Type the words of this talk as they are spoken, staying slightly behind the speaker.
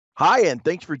Hi, and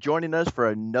thanks for joining us for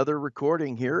another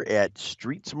recording here at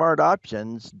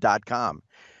StreetSmartOptions.com.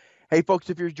 Hey, folks,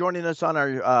 if you're joining us on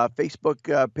our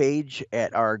Facebook page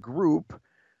at our group,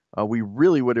 we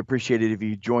really would appreciate it if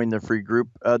you join the free group.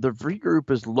 The free group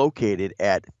is located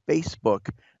at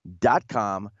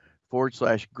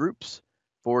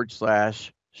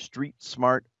Facebook.com/groups/Street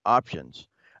Smart Options.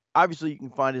 Obviously, you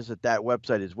can find us at that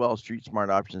website as well,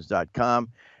 StreetSmartOptions.com.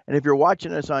 And if you're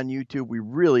watching us on YouTube, we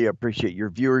really appreciate your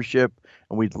viewership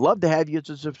and we'd love to have you as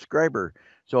a subscriber.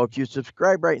 So if you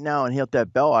subscribe right now and hit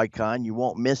that bell icon, you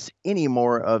won't miss any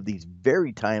more of these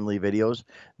very timely videos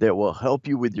that will help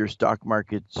you with your stock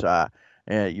markets,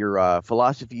 your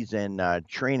philosophies and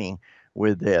training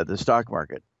with the stock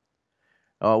market.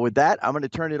 With that, I'm going to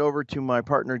turn it over to my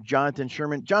partner, Jonathan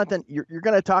Sherman. Jonathan, you're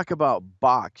going to talk about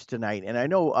Box tonight, and I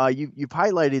know you've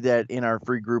highlighted that in our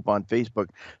free group on Facebook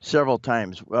several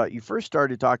times. You first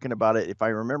started talking about it, if I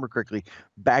remember correctly,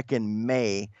 back in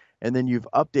May, and then you've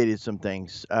updated some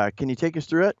things. Can you take us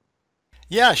through it?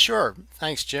 Yeah, sure.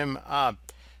 Thanks, Jim.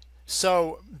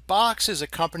 So Box is a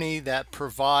company that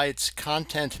provides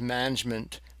content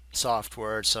management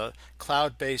software. It's a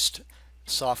cloud-based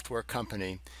software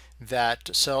company that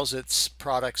sells its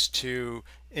products to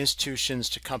institutions,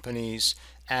 to companies,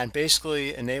 and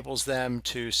basically enables them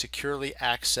to securely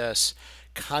access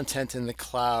content in the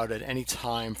cloud at any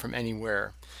time from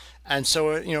anywhere. And so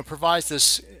it provides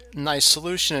this nice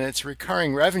solution, and it's a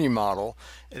recurring revenue model.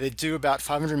 They do about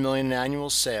 500 million in annual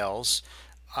sales,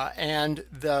 and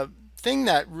the thing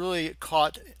that really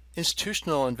caught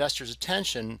institutional investors'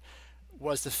 attention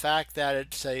was the fact that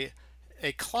it's a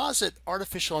closet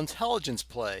artificial intelligence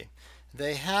play.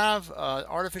 They have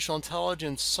artificial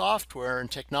intelligence software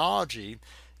and technology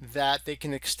that they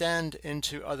can extend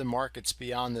into other markets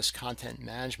beyond this content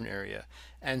management area.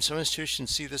 And so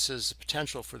institutions see this as a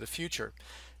potential for the future.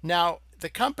 Now, the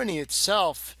company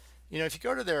itself, if you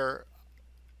go to their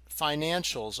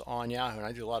financials on Yahoo, and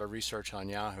I do a lot of research on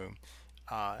Yahoo,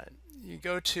 you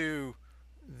go to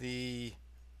the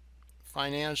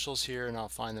financials here, and I'll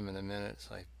find them in a minute as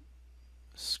I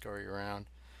scurry around.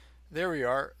 There we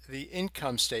are, the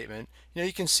income statement.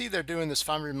 You can see they're doing this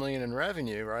 500 million in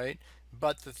revenue, right?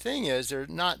 But the thing is, they're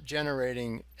not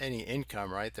generating any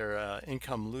income, right? They're an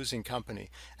income losing company.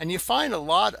 And you find a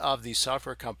lot of these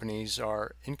software companies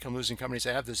are income losing companies.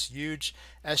 They have this huge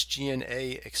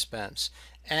SG&A expense.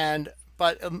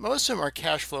 But most of them are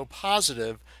cash flow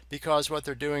positive because what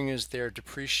they're doing is they're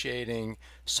depreciating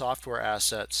software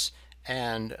assets.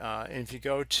 And if you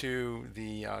go to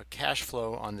the cash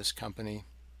flow on this company,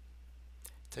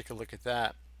 take a look at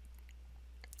that.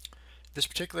 This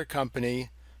particular company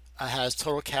has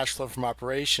total cash flow from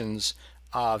operations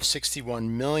of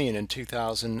 61 million in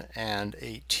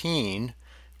 2018,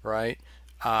 right?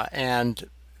 And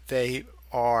they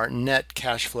are net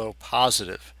cash flow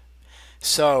positive.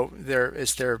 So there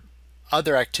is their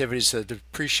other activities, the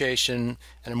depreciation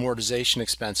and amortization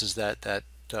expenses that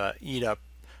eat up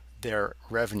their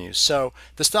revenues. So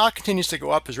the stock continues to go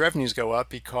up as revenues go up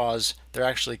because they're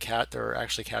actually cash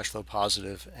flow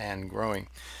positive and growing.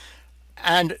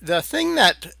 And the thing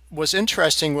that was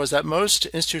interesting was that most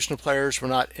institutional players were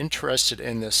not interested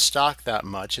in this stock that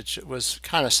much. It was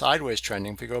kind of sideways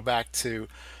trending. If we go back to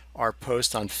our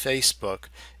post on Facebook,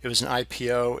 it was an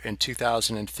IPO in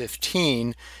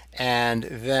 2015 and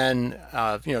then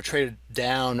traded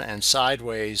down and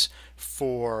sideways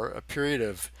for a period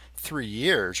of 3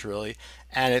 years really,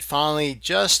 and it finally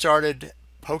just started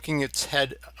poking its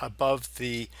head above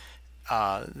its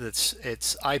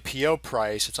IPO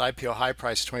price, its IPO high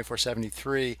price of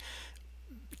 24.73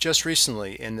 just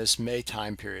recently in this May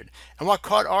time period. And what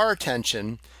caught our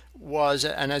attention was,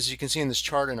 and as you can see in this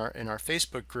chart in our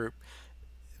Facebook group,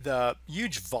 the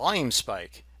huge volume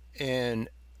spike in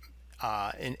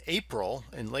April,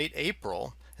 in late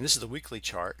April, and this is the weekly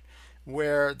chart,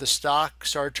 where the stock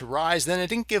started to rise. Then it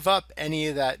didn't give up any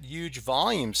of that huge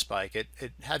volume spike. It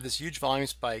had this huge volume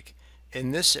spike in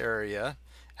this area,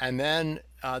 and then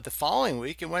the following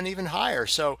week it went even higher.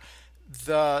 So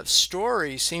the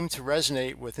story seemed to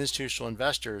resonate with institutional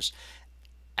investors.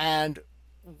 And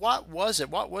what was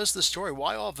it? What was the story?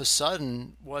 Why all of a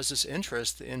sudden was this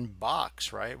interest in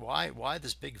Box, right? Why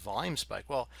this big volume spike?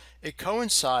 Well, it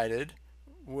coincided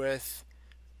with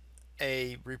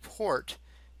a report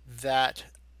that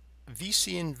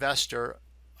VC investor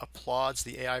applauds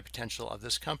the AI potential of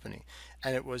this company.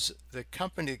 And it was the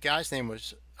guy's name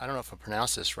was, I don't know if I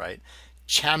pronounced this right,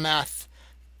 Chamath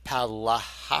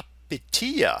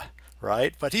Palihapitiya,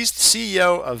 right? But he's the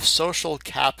CEO of Social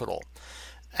Capital.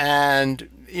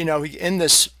 And, in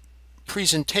this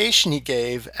presentation he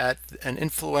gave at an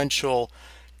influential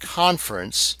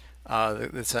conference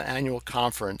It's an annual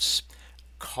conference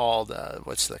called,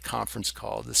 what's the conference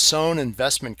called? The Sohn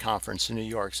Investment Conference in New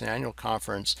York. It's an annual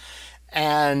conference.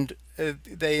 And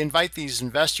they invite these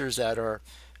investors that are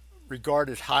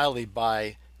regarded highly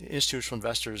by institutional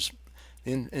investors,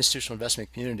 the institutional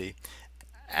investment community.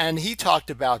 And he talked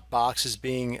about Box as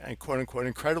being, quote unquote,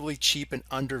 incredibly cheap and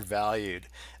undervalued.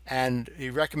 And he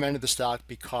recommended the stock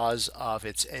because of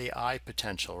its AI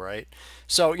potential, right?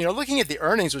 So, looking at the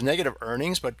earnings, was negative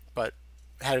earnings, but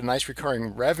had a nice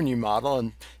recurring revenue model,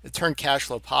 and it turned cash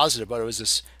flow positive. But it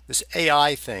was this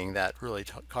AI thing that really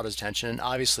caught his attention, and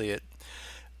obviously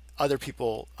other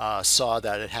people saw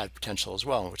that it had potential as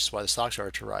well, which is why the stock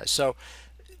started to rise. So,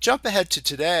 jump ahead to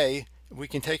today. We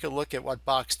can take a look at what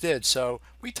Box did. So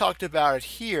we talked about it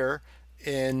here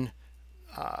in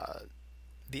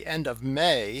the end of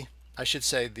May, I should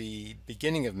say the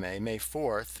beginning of May, May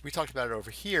 4th. We talked about it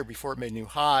over here before it made a new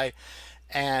high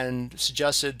and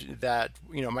suggested that,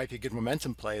 it might be a good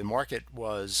momentum play. The market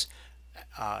was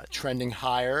trending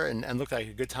higher and looked like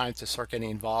a good time to start getting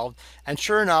involved. And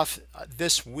sure enough,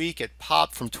 this week it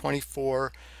popped from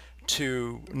 24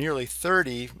 to nearly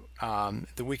 30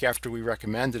 the week after we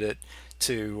recommended it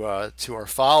to our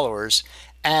followers.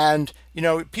 And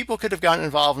people could have gotten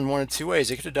involved in one of two ways.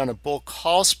 They could have done a bull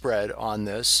call spread on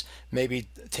this, maybe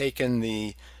taken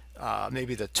the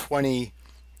maybe the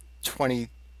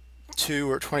 2022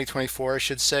 or 2024, I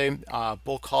should say,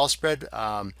 bull call spread,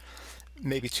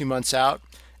 maybe 2 months out,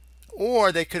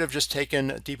 or they could have just taken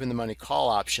a deep in the money call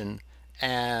option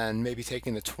and maybe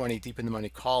taking the 20 deep in the money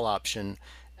call option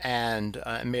and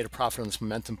made a profit on this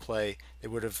momentum play. They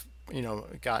would have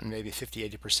gotten maybe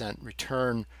 50-80%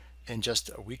 return in just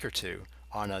a week or two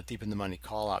on a deep in the money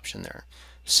call option there.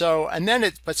 So, and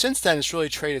then but since then it's really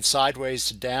traded sideways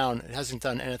to down. It hasn't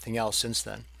done anything else since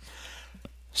then.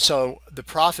 So the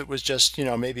profit was just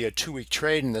maybe a 2-week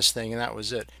trade in this thing, and that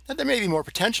was it. Now there may be more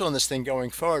potential in this thing going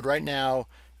forward. Right now,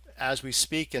 as we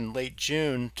speak, in late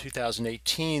June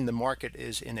 2018, the market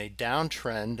is in a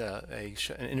downtrend,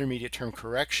 an intermediate term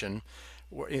correction.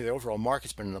 The overall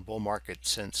market's been in a bull market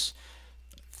since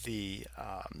the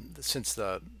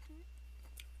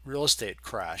real estate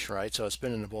crash, right? So it's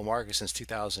been in a bull market since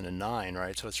 2009,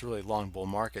 right? So it's really a long bull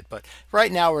market. But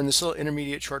right now we're in this little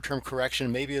intermediate short-term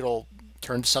correction. Maybe it'll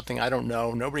turn to something, I don't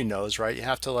know. Nobody knows, right? You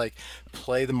have to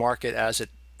play the market as it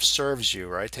serves you,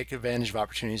 right? Take advantage of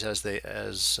opportunities as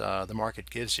the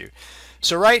market gives you.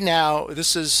 So right now,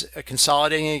 this is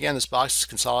consolidating again. This box is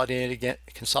consolidating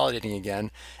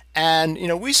again.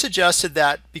 And we suggested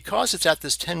that because it's at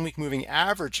this 10-week moving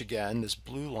average again, this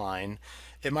blue line,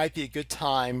 it might be a good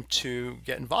time to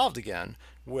get involved again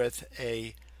with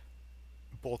a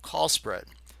bull call spread.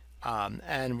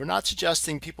 And we're not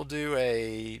suggesting people do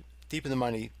a deep in the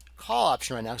money call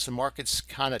option right now because the market's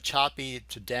kind of choppy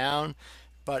to down.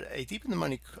 But a deep in the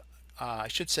money, I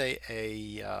should say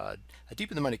a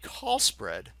deep in the money call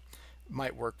spread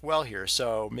might work well here.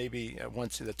 So maybe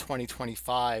once the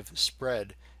 2025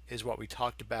 spread is what we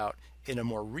talked about in a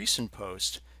more recent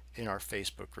post in our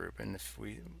Facebook group. And if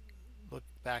we look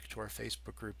back to our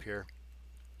Facebook group here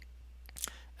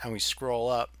and we scroll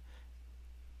up,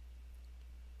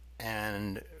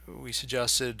 and we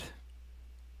suggested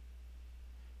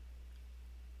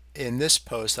in this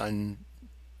post on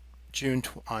June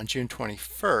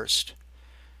 21st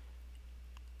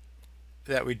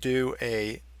that we do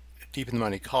a deep in the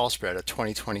money call spread, a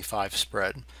 2025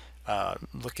 spread,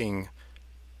 looking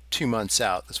 2 months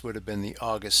out. This would have been the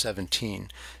August 17.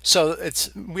 So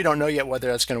we don't know yet whether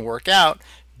that's going to work out,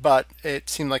 but it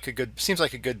seems like a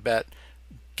good bet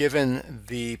given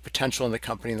the potential in the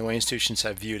company and the way institutions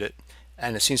have viewed it.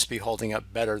 And it seems to be holding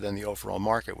up better than the overall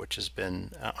market, which has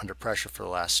been under pressure for the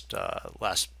last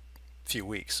few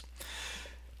weeks.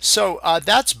 So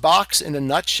that's Box in a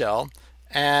nutshell.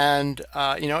 And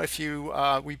if you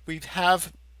we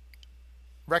have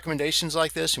recommendations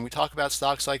like this, and we talk about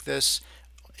stocks like this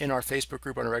in our Facebook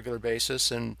group on a regular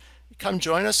basis, and come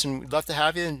join us, and we'd love to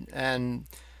have you and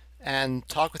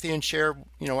talk with you and share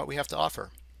what we have to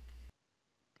offer.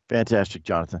 Fantastic,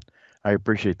 Jonathan. I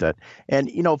appreciate that. And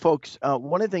folks,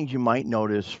 one of the things you might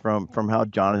notice from how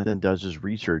Jonathan does his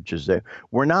research is that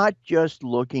we're not just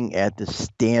looking at the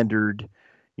standard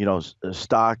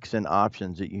stocks and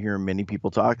options that you hear many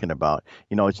people talking about.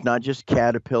 It's not just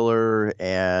Caterpillar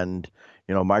and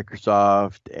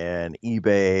Microsoft and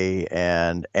eBay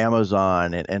and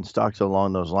Amazon and stocks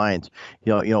along those lines.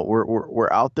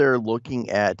 We're out there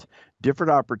looking at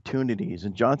different opportunities,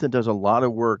 and Jonathan does a lot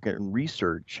of work and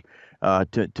research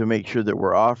to make sure that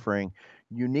we're offering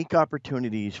unique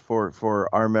opportunities for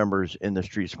our members in the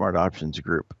Street Smart Options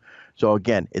group. So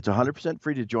again, it's 100%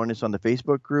 free to join us on the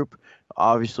Facebook group.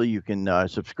 Obviously, you can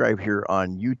subscribe here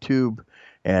on YouTube.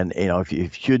 And if you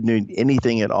should need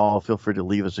anything at all, feel free to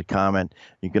leave us a comment.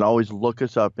 You can always look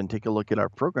us up and take a look at our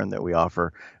program that we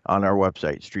offer on our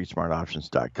website,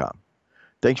 streetsmartoptions.com.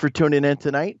 Thanks for tuning in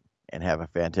tonight, and have a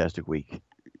fantastic week.